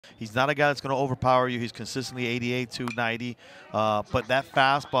He's not a guy that's going to overpower you. He's consistently 88 to 90. But that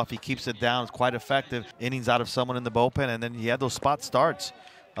fastball, if he keeps it down, is quite effective. Innings out of someone in the bullpen, and then he had those spot starts.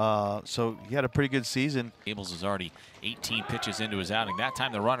 So he had a pretty good season. Gables is already 18 pitches into his outing. That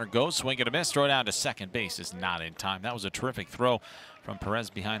time the runner goes, swing and a miss, throw down to second base is not in time. That was a terrific throw from Perez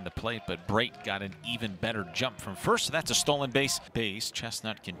behind the plate, but Brate got an even better jump from first. So that's a stolen base.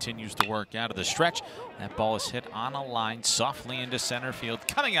 Chestnut continues to work out of the stretch. That ball is hit on a line softly into center field.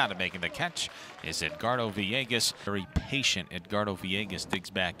 Coming out and making the catch is Edgardo Villegas. Very patient Edgardo Villegas digs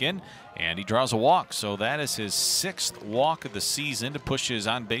back in, and he draws a walk. So that is his 6th walk of the season to push his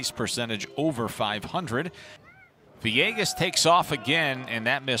on-base percentage over 500. Villegas takes off again, and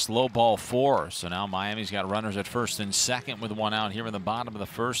that missed low ball 4. So now Miami's got runners at first and second with one out here in the bottom of the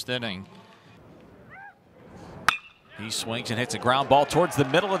first inning. He swings and hits a ground ball towards the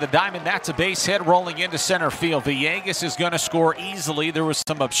middle of the diamond. That's a base hit rolling into center field. Villegas is going to score easily. There was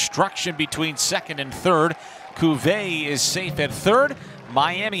some obstruction between second and third. Cuvée is safe at third.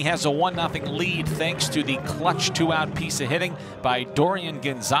 Miami has a 1-0 lead thanks to the clutch 2-out piece of hitting by Dorian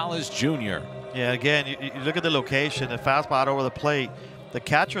Gonzalez Jr. Yeah, again, you look at the location, the fastball out over the plate. The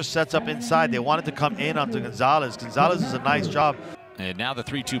catcher sets up inside. They wanted to come in onto Gonzalez. Gonzalez does a nice job. And now the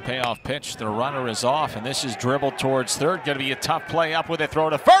 3-2 payoff pitch. The runner is off, and this is dribbled towards third. Going to be a tough play up with a throw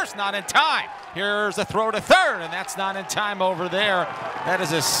to first. Not in time. Here's a throw to third, and that's not in time over there. That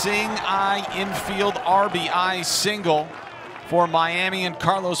is a Sing-I infield RBI single for Miami and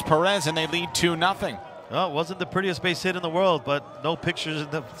Carlos Perez, and they lead 2-0. Well, it wasn't the prettiest base hit in the world, but no pictures in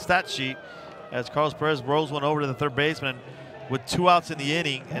the stat sheet, as Carlos Perez rolls one over to the third baseman with 2 outs in the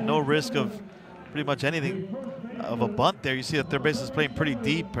inning and no risk of pretty much anything of a bunt there. You see the third base is playing pretty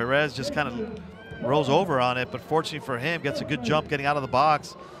deep. Perez just kind of rolls over on it, but fortunately for him, gets a good jump getting out of the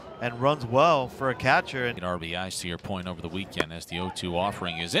box and runs well for a catcher. And RBIs to your point over the weekend as the 0-2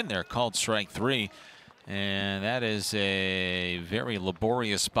 offering is in there, called strike 3. And that is a very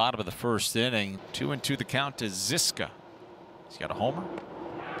laborious bottom of the first inning. 2-2 the count to Ziska. He's got a homer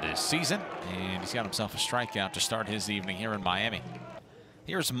this season, and he's got himself a strikeout to start his evening here in Miami.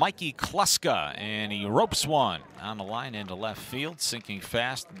 Here's Mikey Kluska, and he ropes one on the line into left field, sinking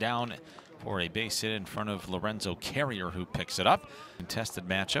fast down for a base hit in front of Lorenzo Carrier, who picks it up. Contested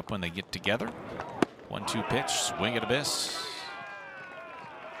matchup when they get together. 1-2 pitch, swing and a miss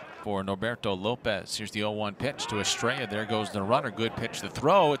for Norberto Lopez. Here's the 0-1 pitch to Estrella. There goes the runner. Good pitch to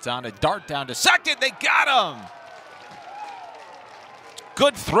throw. It's on a dart down to second. They got him.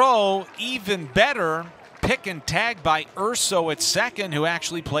 Good throw, even better. Pick and tag by Urso at second, who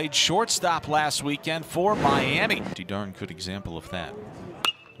actually played shortstop last weekend for Miami. Pretty darn good example of that.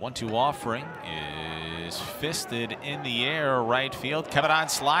 1-2 offering is fisted in the air, right field. Coming on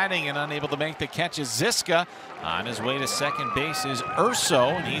sliding and unable to make the catch is Ziska. On his way to second base is Urso,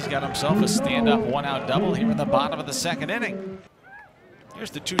 and he's got himself a stand-up 1-out double here in the bottom of the second inning.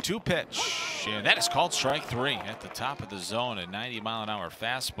 Here's the 2-2 pitch, and that is called strike 3 at the top of the zone, a 90-mile-an-hour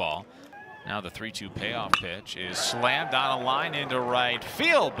fastball. Now the 3-2 payoff pitch is slammed on a line into right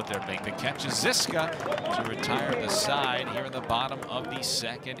field, but they'll make the catch is Ziska to retire the side here in the bottom of the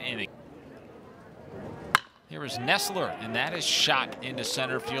second inning. Here is Nessler, and that is shot into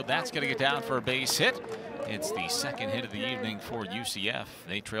center field. That's going to get down for a base hit. It's the second hit of the evening for UCF.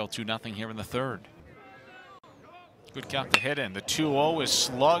 They trail 2-0 here in the third. Good count to hit in. The 2-0 is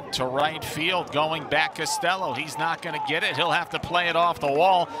slugged to right field. Going back Costello. He's not going to get it. He'll have to play it off the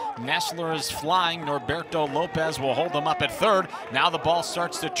wall. Nessler is flying. Norberto Lopez will hold him up at third. Now the ball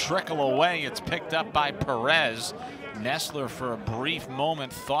starts to trickle away. It's picked up by Perez. Nessler, for a brief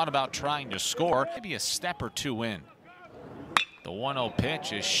moment, thought about trying to score. Maybe a step or two in. The 1-0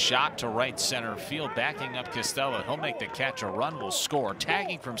 pitch is shot to right center field, backing up Costello. He'll make the catch. A run will score.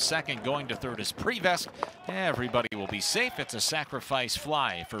 Tagging from second, going to third is Prevesk. Everybody will be safe. It's a sacrifice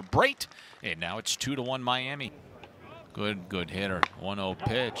fly for Brate, and now it's 2-1 Miami. Good hitter. 1-0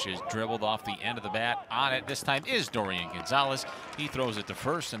 pitch is dribbled off the end of the bat. On it this time is Dorian Gonzalez. He throws it to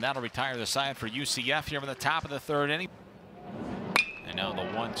first, and that'll retire the side for UCF here in the top of the third inning. And now the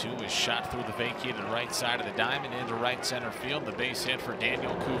 1-2 is shot through the vacated right side of the diamond into right center field. The base hit for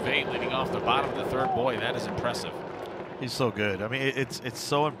Daniel Cuvée leading off the bottom of the third. Boy, that is impressive. He's so good. I mean, it's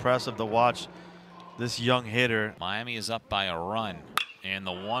so impressive to watch this young hitter. Miami is up by a run, and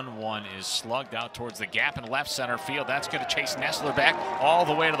the 1-1 is slugged out towards the gap in left center field. That's going to chase Nessler back all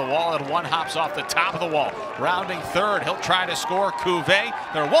the way to the wall, and one hops off the top of the wall. Rounding third, he'll try to score. Cuvée,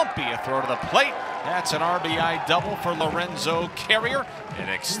 there won't be a throw to the plate. That's an RBI double for Lorenzo Carrier. It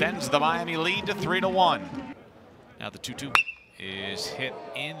extends the Miami lead to 3-1. Now the 2-2 is hit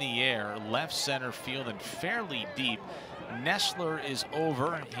in the air, left center field and fairly deep. Nestler is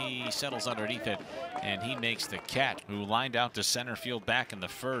over. He settles underneath it, and he makes the catch. Who lined out to center field back in the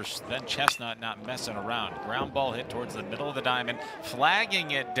first. Then Chestnut not messing around. Ground ball hit towards the middle of the diamond.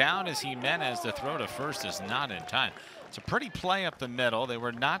 Flagging it down as Jimenez. The throw to first is not in time. It's a pretty play up the middle. They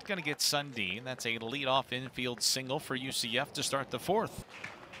were not going to get Sundin. That's a leadoff infield single for UCF to start the fourth.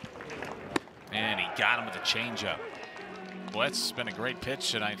 And he got him with a changeup. Well, it's been a great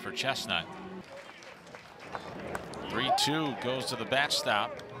pitch tonight for Chestnut. 3-2 goes to the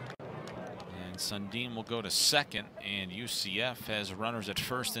backstop. And Sundin will go to second. And UCF has runners at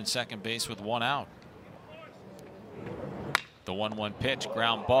first and second base with one out. The 1-1 pitch,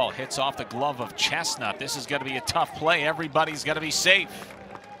 ground ball, hits off the glove of Chestnut. This is going to be a tough play. Everybody's got to be safe.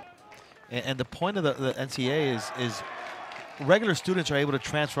 And the point of the NCAA is regular students are able to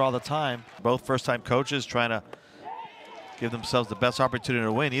transfer all the time. Both first-time coaches trying to give themselves the best opportunity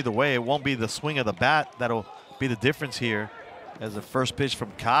to win. Either way, it won't be the swing of the bat that'll be the difference here. As the first pitch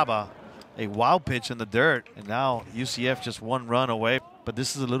from Caba, a wild pitch in the dirt, and now UCF just one run away. But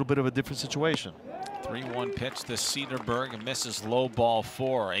this is a little bit of a different situation. 3-1 pitch to Cedarburg and misses low ball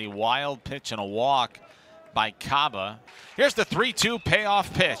 4. A wild pitch and a walk by Caba. Here's the 3-2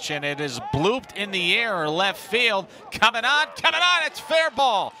 payoff pitch, and it is blooped in the air left field. Coming on, it's fair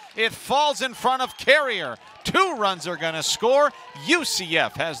ball. It falls in front of Carrier. 2 runs are going to score.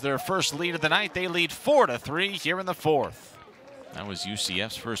 UCF has their first lead of the night. They lead 4-3 here in the fourth. That was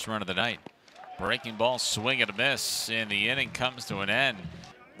UCF's first run of the night. Breaking ball, swing and a miss, and the inning comes to an end.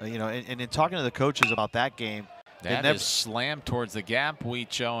 You know, and in talking to the coaches about that game, that is slammed towards the gap,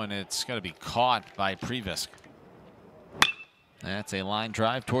 Huicho, and it's going to be caught by Previsk. That's a line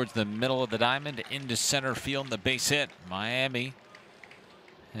drive towards the middle of the diamond into center field, and the base hit. Miami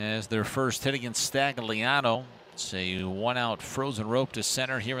has their first hit against Stagliano. It's a 1-out frozen rope to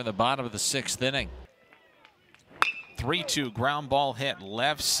center here in the bottom of the 6th inning. 3-2 ground ball hit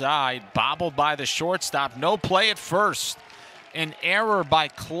left side, bobbled by the shortstop. No play at first. An error by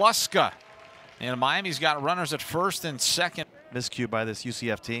Kluska. And Miami's got runners at first and second. Miscue by this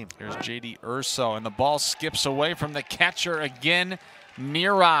UCF team. Here's J.D. Urso, and the ball skips away from the catcher again.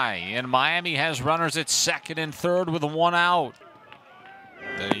 Nearai, and Miami has runners at second and third with 1 out.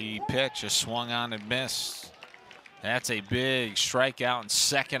 The pitch is swung on and missed. That's a big strikeout and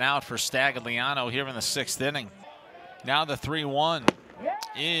second out for Stagliano here in the 6th inning. Now the 3-1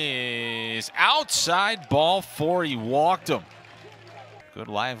 is outside, ball 4. He walked him. Good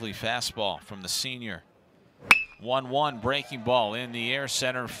lively fastball from the senior. 1-1 breaking ball in the air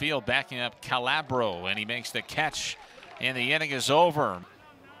center field, backing up Calabro, and he makes the catch, and the inning is over.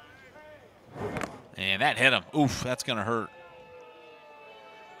 And that hit him. Oof, that's going to hurt.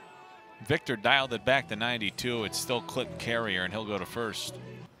 Victor dialed it back to 92. It's still clipped Carrier, and he'll go to first.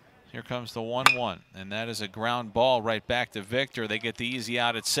 Here comes the 1-1, and that is a ground ball right back to Victor. They get the easy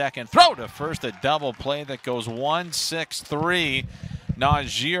out at second. Throw to first, a double play that goes 1-6-3.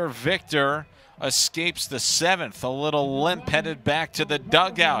 Najir Victor escapes the 7th. A little limp headed back to the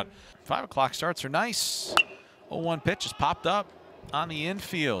dugout. 5 o'clock starts are nice. 0-1 pitch is popped up on the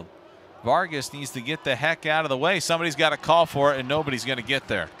infield. Vargas needs to get the heck out of the way. Somebody's got to call for it, and nobody's going to get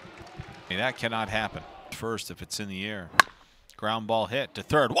there. I mean, that cannot happen. First, if it's in the air. Ground ball hit to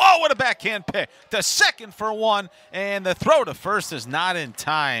third. Whoa, what a backhand pick. To second for 1, and the throw to first is not in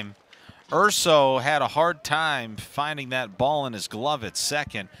time. Urso had a hard time finding that ball in his glove at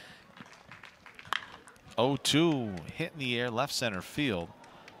second. 0-2 hit in the air left center field.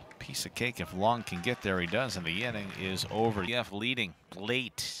 Piece of cake if Long can get there. He does, and the inning is over. UCF leading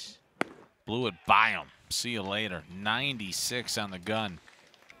late. Blew it by him. See you later. 96 on the gun.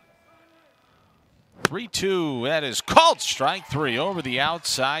 3-2. That is called strike 3 over the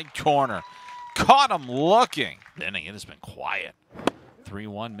outside corner. Caught him looking. Inning, it has been quiet.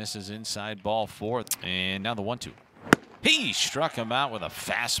 3-1 misses inside ball 4. And now the 1-2. He struck him out with a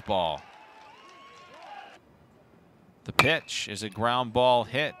fastball. The pitch is a ground ball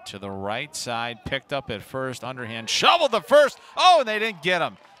hit to the right side. Picked up at first. Underhand shoveled the first. Oh, and they didn't get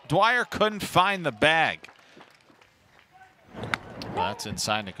him. Dwyer couldn't find the bag. Well, that's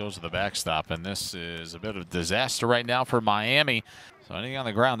inside, and it goes to the backstop. And this is a bit of a disaster right now for Miami. So anything on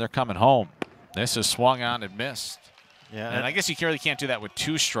the ground, they're coming home. This is swung on and missed. Yeah, and I guess you really can't do that with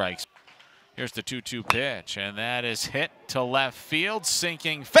 2 strikes. Here's the 2-2 pitch, and that is hit to left field,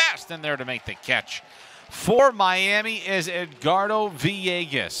 sinking fast in there to make the catch. For Miami is Edgardo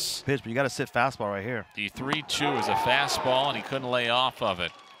Villegas. Pitch, but you got to sit fastball right here. The 3-2 is a fastball, and he couldn't lay off of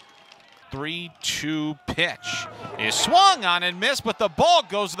it. 3-2 pitch is swung on and missed, but the ball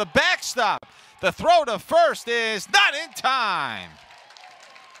goes to the backstop. The throw to first is not in time.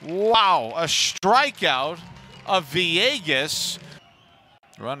 Wow, a strikeout of Villegas.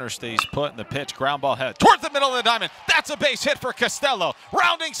 Runner stays put in the pitch. Ground ball head towards the middle of the diamond. That's a base hit for Costello.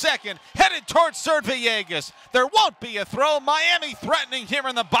 Rounding second, headed towards third Villegas. There won't be a throw. Miami threatening here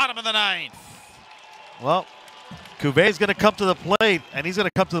in the bottom of the ninth. Well, Cuvier's going to come to the plate, and he's going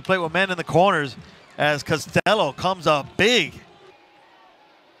to come to the plate with men in the corners as Costello comes up big.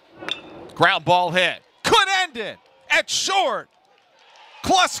 Ground ball hit. Could end it at short.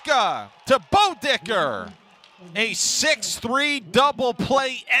 Kluska to Bodicker. A 6-3 double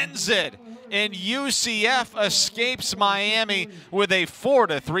play ends it, and UCF escapes Miami with a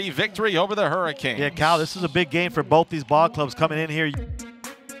 4-3 victory over the Hurricanes. Yeah, Cal, this is a big game for both these ball clubs coming in here.